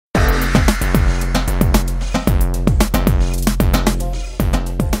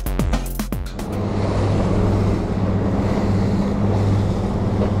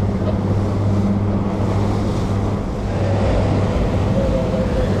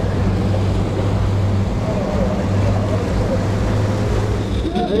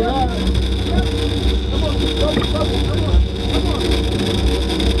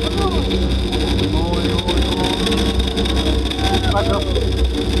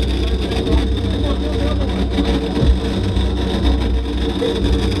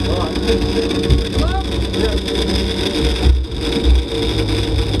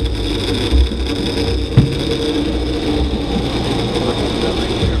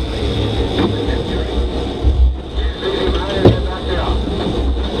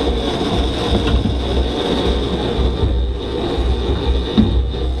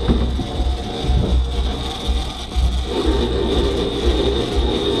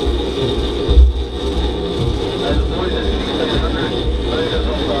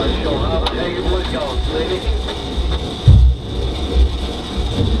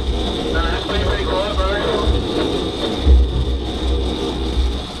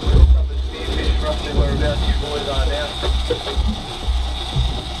boys are now.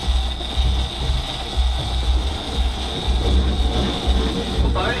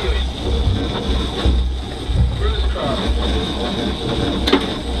 What boat are you in? Cruise craft.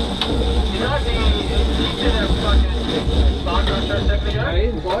 You know you did that fucking bar crusher a second ago? I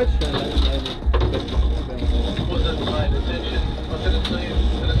didn't watch that. Wasn't paying attention. I didn't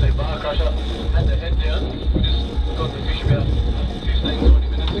see bar crusher. Had the head down. We just got the fish about 15-20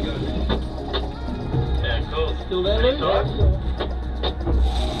 minutes ago. Yeah, cool. Still there, Luke? Anytime. It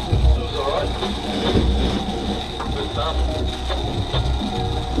was alright. Good stuff.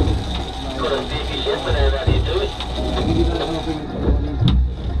 Got a big fish yesterday about here too.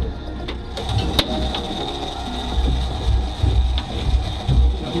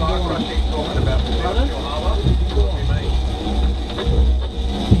 Bar crushing, talking about potential harbour.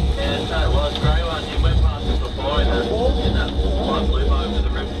 Yeah, so it was grey one. You went past it before in that white blue boat with the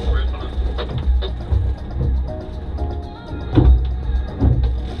roof on it.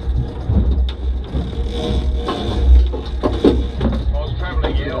 I was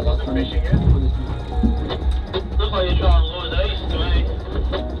travelling here, I wasn't fishing yet. Looks like you're trying to lure these to me.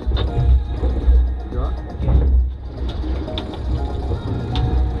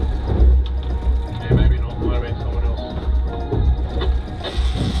 Yeah, maybe not. Might have been someone else.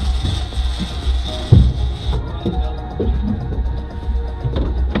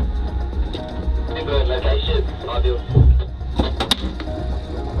 Good location, ideal.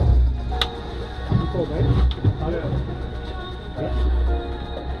 Cool, mate. Yeah.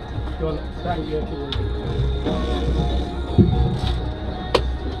 Go on, thank you.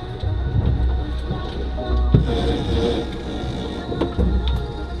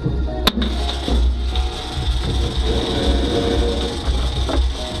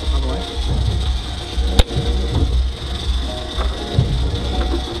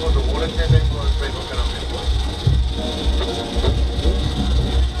 Well, the water tending was been looking up this one.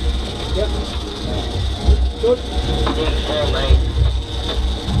 Yep. Good. Good for mate.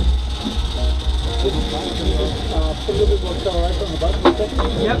 Put a little bit more acceleration on the boat for a second.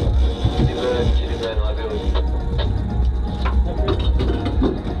 Yep. Chili bird, I believe.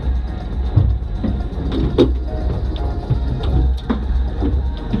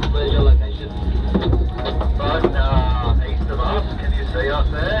 Where's your location? Right, east of us. Can you see us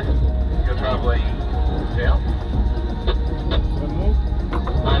there? You're travelling south.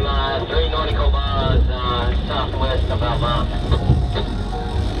 I'm 3 nautical miles southwest of our mark.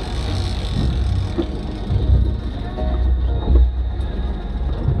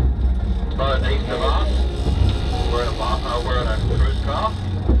 Right, east of us. We're in a cruise craft.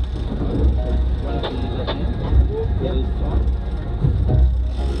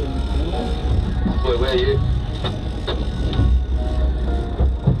 Where are you?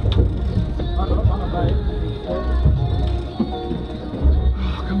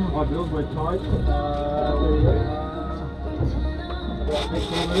 Come on, my bills were tight.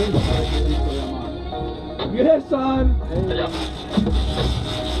 Yes, son! Yeah.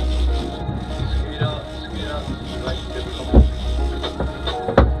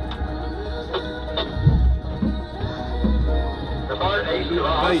 The boat east of us.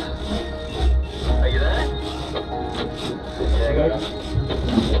 Are you there? Yeah, go.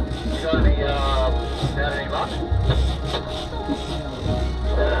 You got any luck?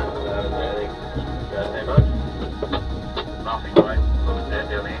 Nothing, right? Nothing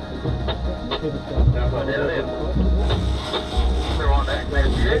down here. Nothing down there. We're right next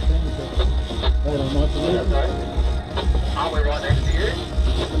to you. Aren't we right next to you?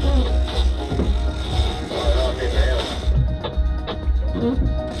 Oh, a bit down.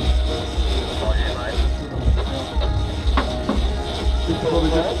 Oh, yeah, mate. Probably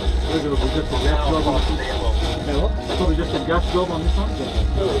just a gas job on this one. Probably just a gas job on this one.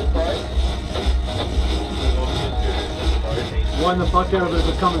 Wind the fuck out of it if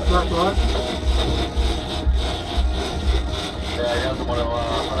it's coming flat, right? Yeah, he doesn't want to, I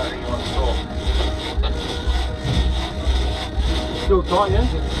don't think he wants to talk. Still tight, yeah?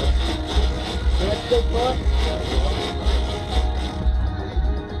 Yeah, still tight.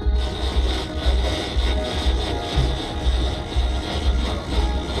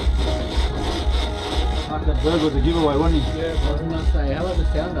 Fuck, that bird was a giveaway, wasn't he? Yeah, I was going to say, how about the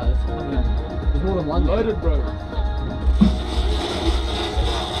sound does? There's more than one. Loaded, bro.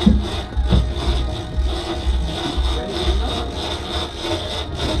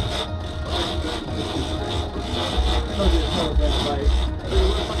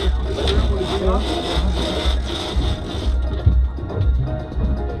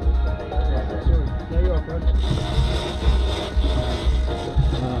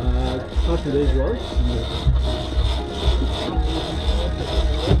 Talk to these rods.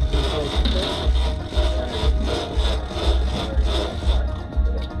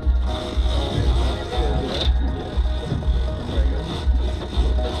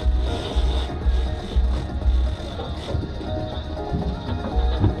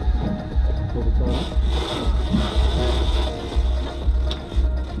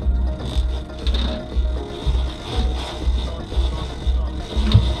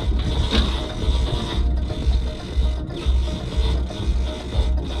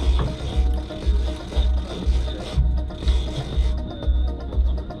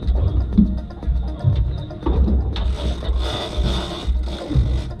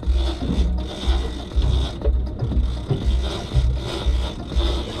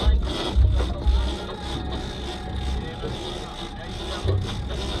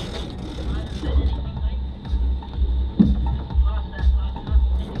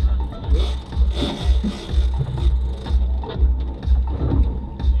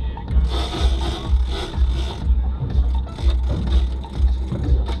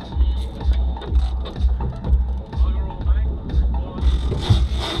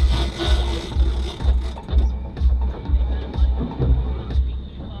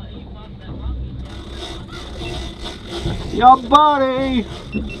 Your body!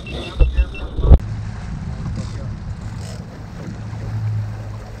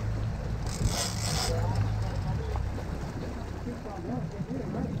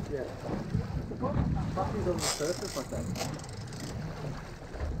 Puppies on the surface like that.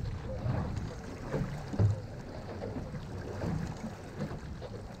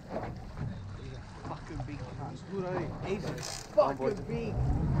 Fucking big cunts. Good, eh? He's fucking big.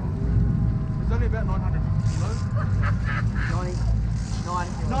 It's only about 950 kilos.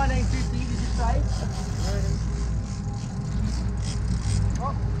 1950, did you say?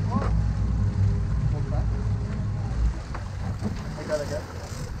 Oh, oh. What's that? Okay.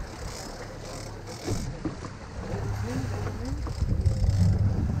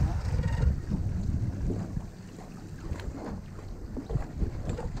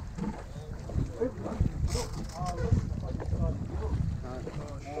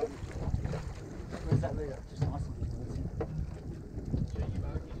 Where's that leader? Just nice and big.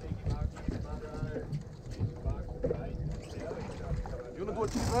 You wanna do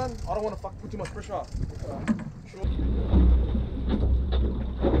it cheap, man? I don't wanna put too much pressure. Sure.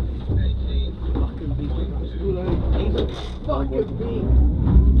 Fucking big. Good, eh? He's fucking big.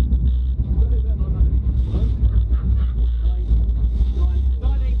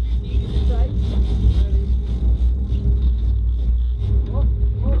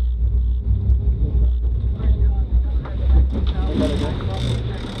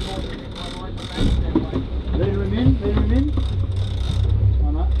 Leader him in. Why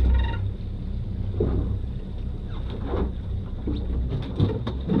not?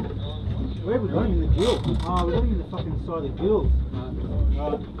 Where have we got him? In the gill? Oh, we got him in the fucking side of the gill.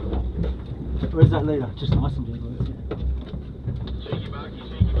 Right. Where's that leader? Just nice and gentle.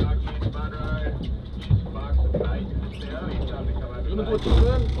 You wanna do it cheap,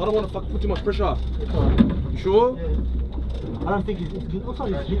 man? I don't wanna put too much pressure. You sure? Yeah. I don't think it looks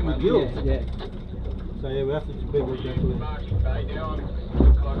like he's hitting the gills. Yeah. So yeah, we have to be very careful. I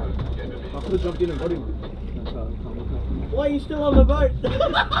could have jumped in and got him. Why are you still on the boat?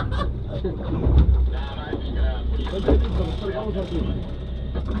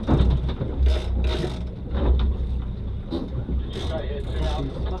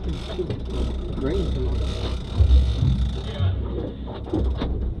 Fucking green.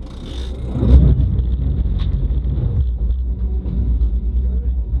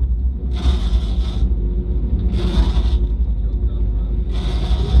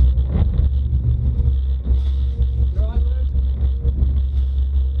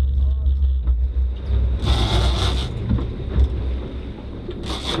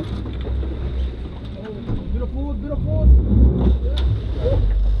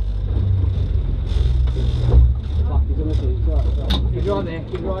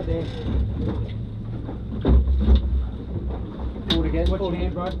 Keep right there. Forward again. Watch your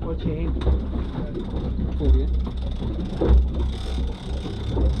hand, bro. Watch your hand. Forward again.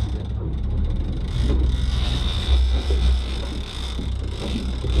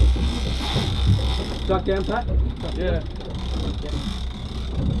 Duck down, Pat. Yeah.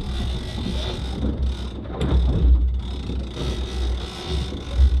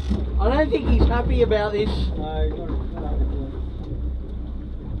 I don't think he's happy about this. No, not happy for it.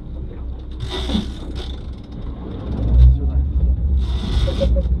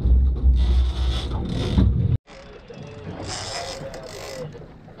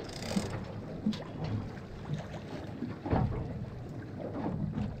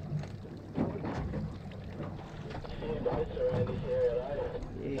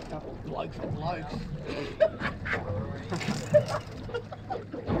 blokes.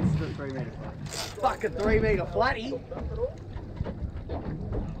 This is a 3 metre flat. Fucking 3 metre flatty.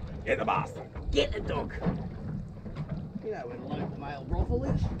 Get the bastard. Get the dog. You know where the local male brothel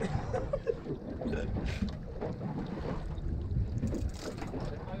is.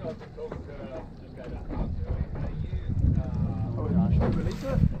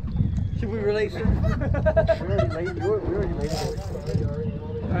 Should we release it? We already made it.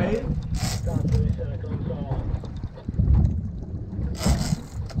 Hey.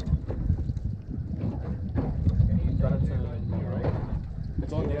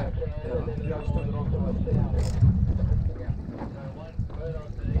 It's on, yeah. Yeah, I just turned it on.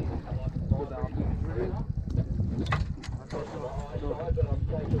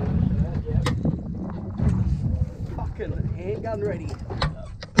 Fucking handgun ready.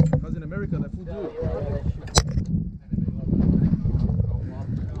 Because in America, they full do it.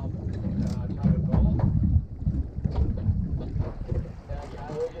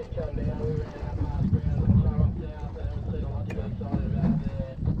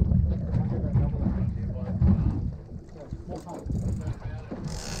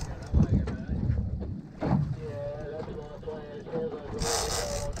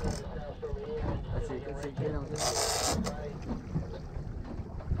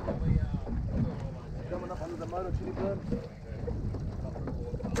 Coming up under the motor, chili bird.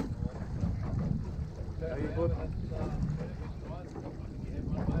 How you good?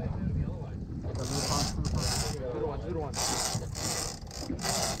 Little one.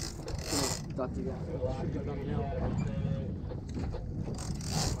 Duck together.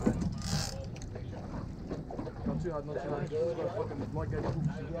 Not too hard, not too hard. Just gotta fucking might go cool.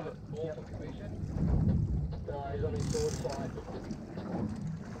 Yep. He's on his sword side.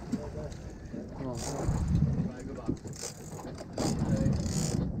 Come on. Good luck.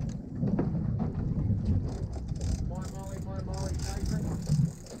 My Molly, Nathan.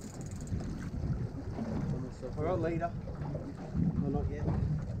 We got leader. No, not yet.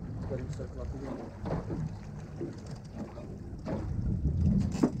 Got him circle up again.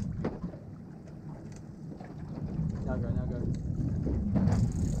 Now go.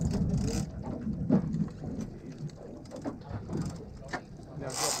 Now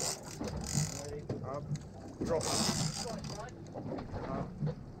drop. Up. Drop. Up.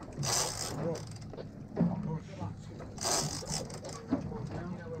 Drop.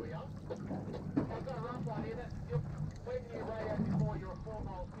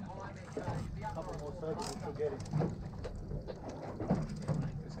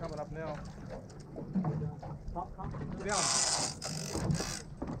 It's coming up now. Down.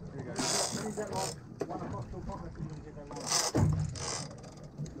 There you go.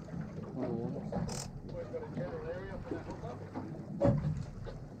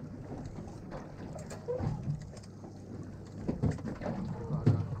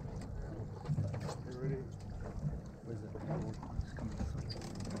 You ready? Where's it? It's coming.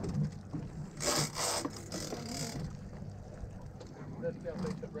 Let's go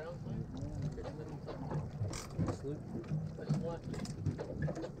fix the brown thing. Sloop. Let's want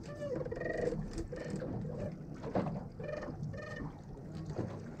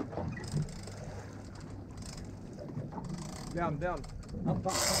Down. Up.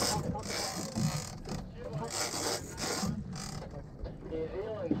 New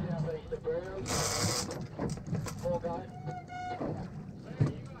Zealand southeast of Browns. Poor guy.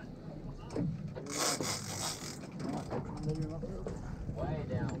 Way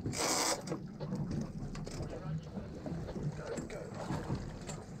down.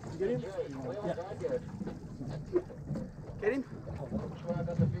 Get him? Well done, good. Get him? Sure I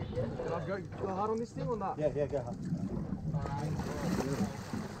got the fish yet? Can I go hard on this thing or not? Yeah, go hard. Alright.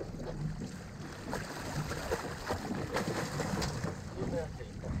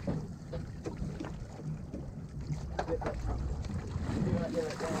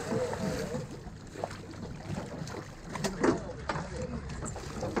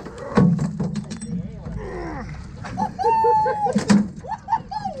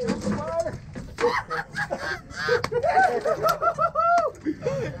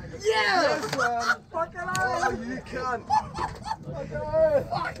 Yeah! Fucking oh, you cunt!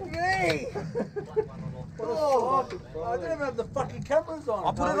 Fuck me! Oh, I don't even have the fucking cameras on.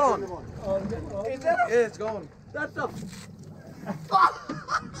 I'll put it on. Is that a, Yeah, it's gone. that's a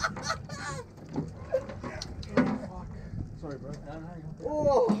Sorry, bro.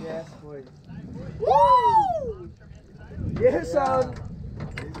 oh, Yes, please. woo! Yes, Slow.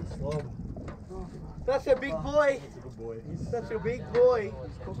 that's a big boy. That's a good boy. That's a big boy.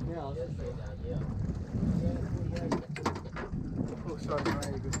 He's cooked now. Oh, sorry, no,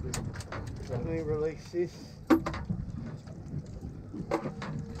 you're good. Let me release this. In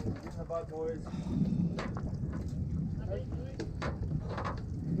the boat, boys. About 40?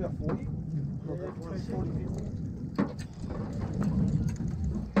 Yeah, 40, 50.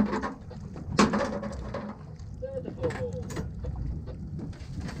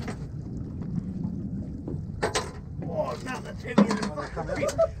 Oh, no, that's heavier than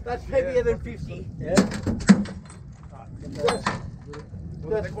 50. That's heavier than 50. Yeah.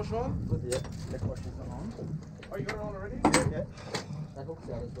 Deck wash on? Yeah. Deck wash is on. Oh, you got it on already? Yeah. That hook's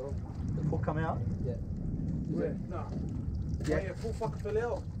out as well. The hook come out? Yeah. Where? No. Yeah. Yeah, full fucking fell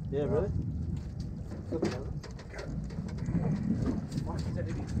out. Yeah, really? Fuck, is that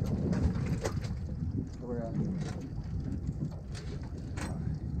heavy?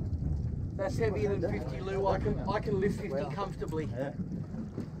 That's heavier than 50, Lou. I can lift 50 comfortably. Yeah.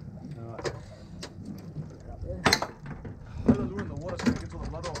 Alright. Throw the lure in the water so it gets all the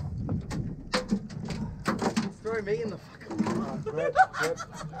blood off. Throw me in the fucking water.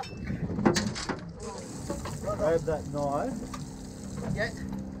 Grab that knife. Yeah.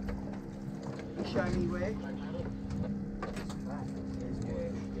 Show me where.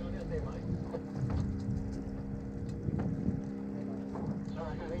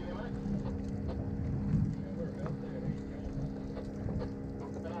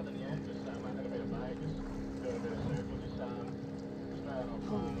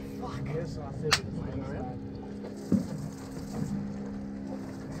 Fuck. Yes, I said it.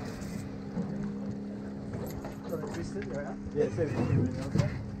 Got to twist it, right? Yeah, 70 minutes.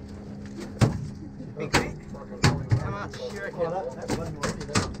 Big bit? How much do you reckon? Oh, that's one more.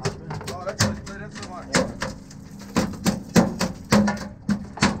 Oh, that's so much.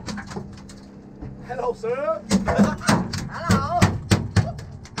 Hello, sir. Hello.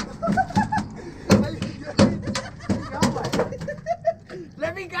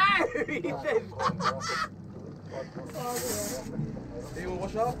 Let me go. He said. Do you want to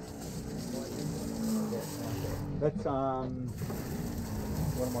wash up? That's what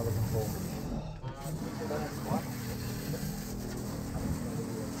am I looking for?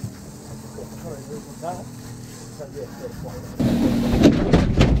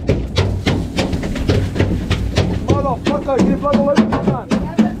 Motherfucker, you blood all over the gun.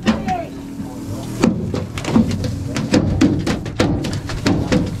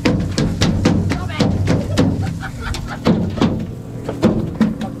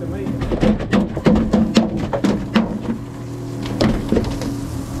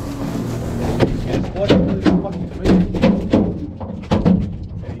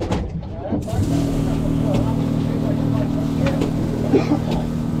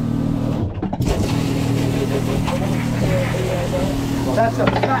 That's a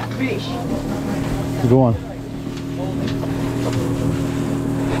fat fish. Good one.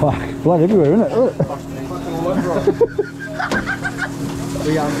 Fuck, blood everywhere, isn't it? Look.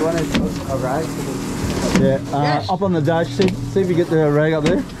 We want a rag. Yeah, up on the dash, see if you get the rag up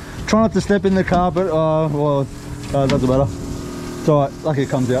there. Try not to step in the carpet, well, it doesn't matter. It's alright, lucky it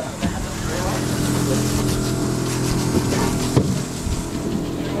comes out.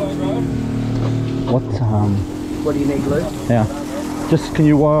 What do you need, Lou? Yeah. Just, can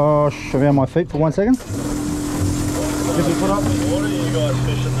you wash around my feet for 1 second? If you put up the water, you guys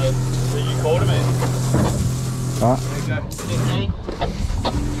fishing that you caught him in. Alright.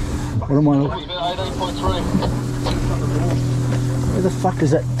 What am I looking? 18.3. Where the fuck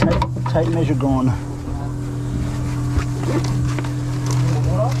is that tape measure gone?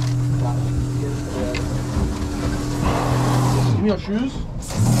 Give me your shoes.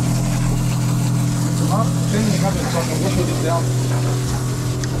 Clean the cabin so I can wash all this down.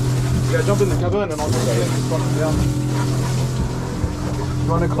 Yeah, jump in the cabin and I'll just clean this fucking down. You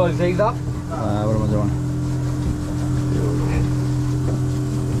want to close these up? What am I doing?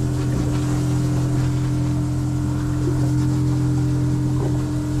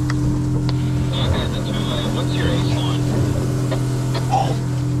 What's your ace line?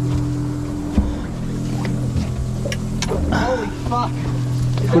 Holy fuck.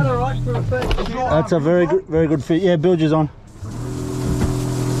 Is that alright for a fish? That's a very good fit. Yeah, bilges on.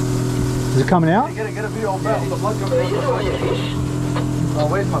 Is it coming out? Get a video of that. The blood coming out. Oh,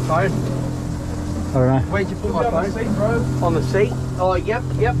 where's my phone? I don't know. Where'd you put Put my it on the phone? seat, bro. On the seat? Oh, yep.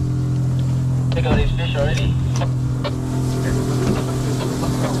 Pick up these fish already.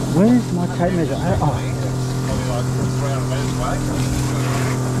 Where's my tape measure? Oh. Probably like 300 metres away.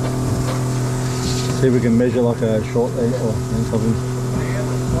 See if we can measure like a short or something.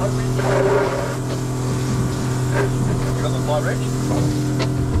 You got the fly wrench?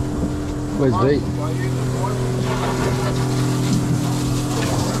 Where's V?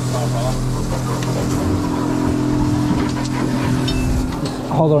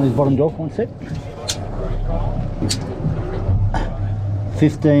 Hold on his bottom jaw for 1 sec.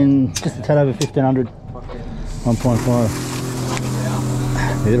 15, just a tad over 1500.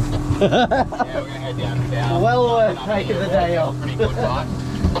 1.5. Beautiful. Well worth taking the day off. Pretty good bite.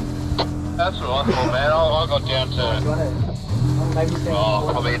 That's all right, well, man. I got down to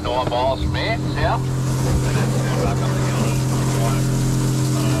probably 9 miles from here, south.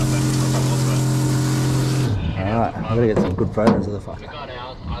 Alright, I'm gonna get some good photos of the fucker.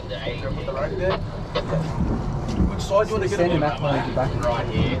 Which side do you want to get Send him him on? out when you back. Right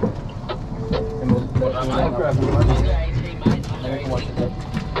here. And we'll grab him. Then we can watch it.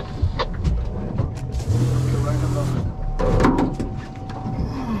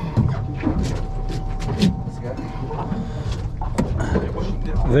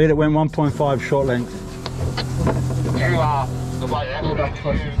 Vita went 1.5 short length. You are the bloke that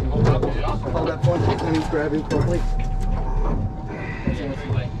Hold that point, let me grab him properly.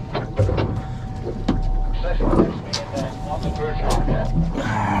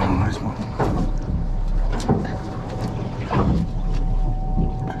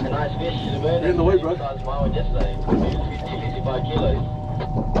 Nice fish. You're in the way, bro. Yesterday, 55 kilos.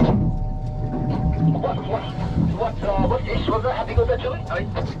 What fish was that? How big was that, Julie?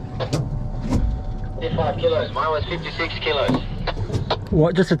 55 kilos. Mine was 56 kilos.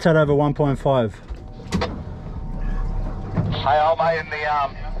 What? Just a tad over 1.5. Hey, old mate, in the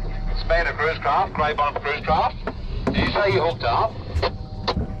Spanish cruise craft, grey bottom cruise craft. Did you say you hooked up?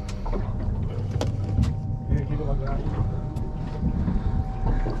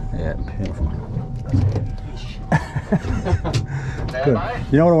 Yeah, beautiful. Yeah, Good. mate.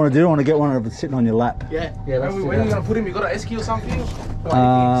 You know what I want to do? I want to get one of them sitting on your lap. Yeah. Yeah, let's do Where are you that. going to put him? You got an esky or something? Like sit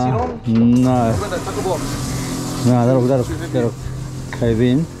on? No, Where that tackle box? no, that'll cave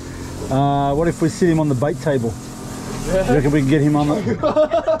in. What if we sit him on the bait table? You reckon we can get him on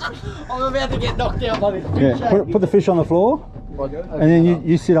the... I'm about to get knocked out by this fish. Yeah, put the fish on the floor, and then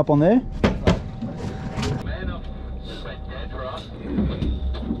you sit up on there.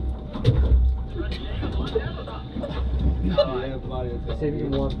 See if you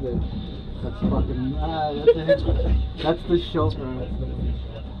can watch this. That's fucking that's the shot, bro.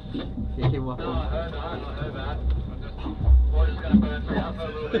 Yeah, keep watching.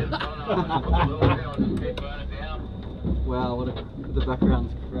 Wow, what a, the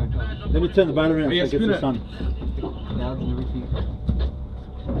background's cracked up. Let me turn the boat around so Yeah, it gets spin the it. sun. Clouds and everything.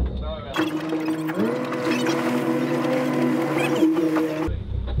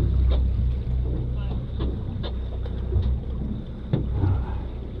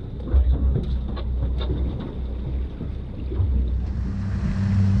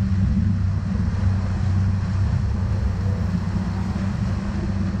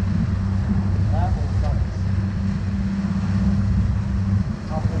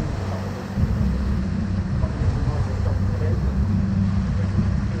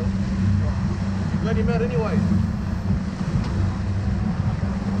 Let him out anyway.